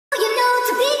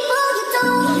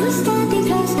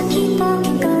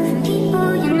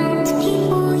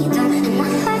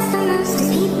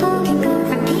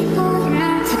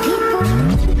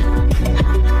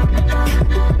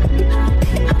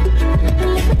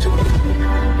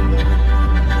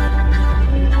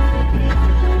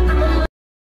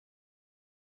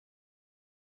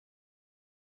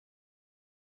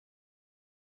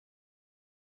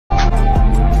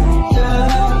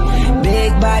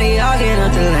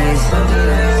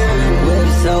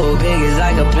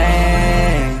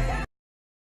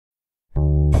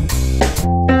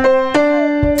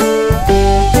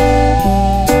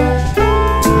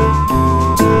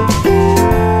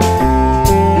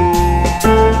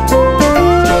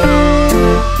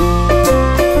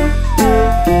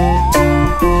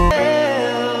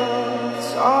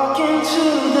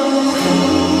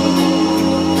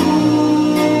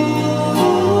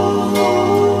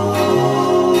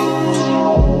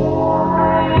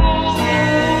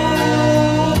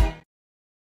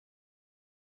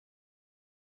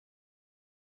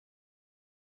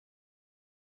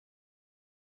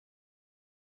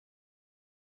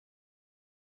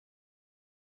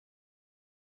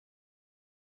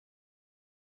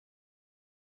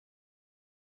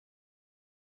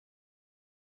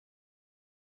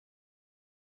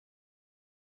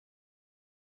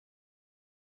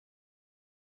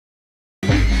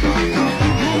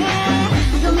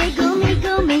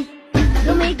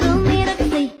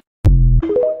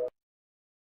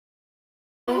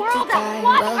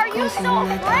so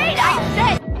afraid. I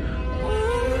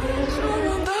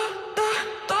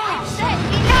said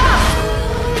enough!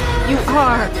 You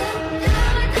are.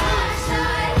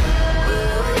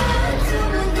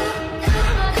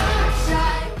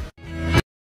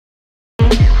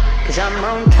 Cause I'm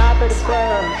on top of the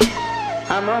world.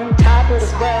 I'm on top of the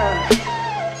world.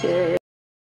 Yeah.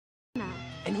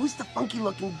 And who's the funky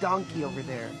looking donkey over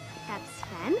there? That's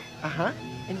Sven. Uh-huh.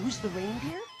 And who's the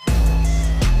reindeer?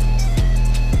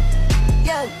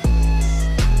 Yo!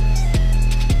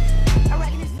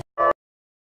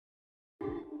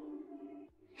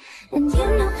 And you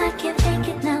know I can't take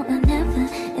it now or never.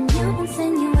 And you're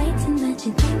insinuating that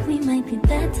you think we might be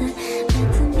better.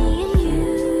 Better me and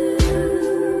you.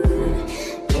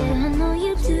 Yeah, I know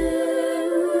you do.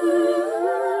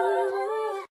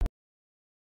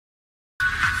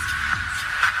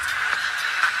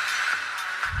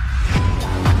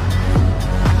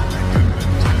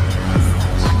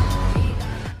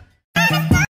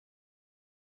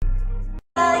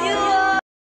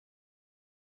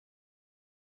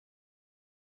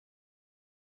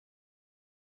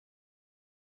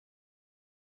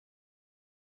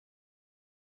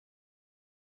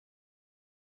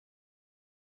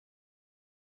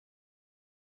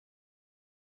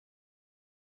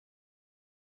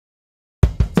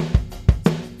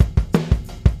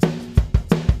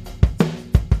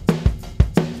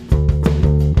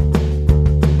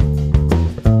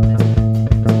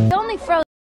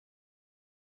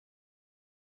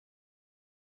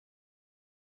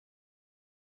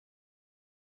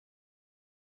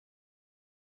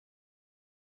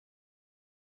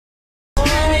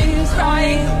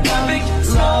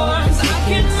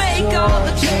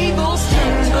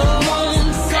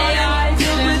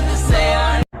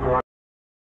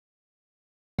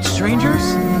 Strangers?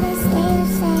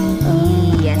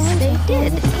 Yes, they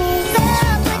did.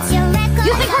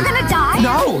 You think we're gonna die?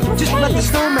 No! Just let the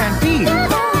snowman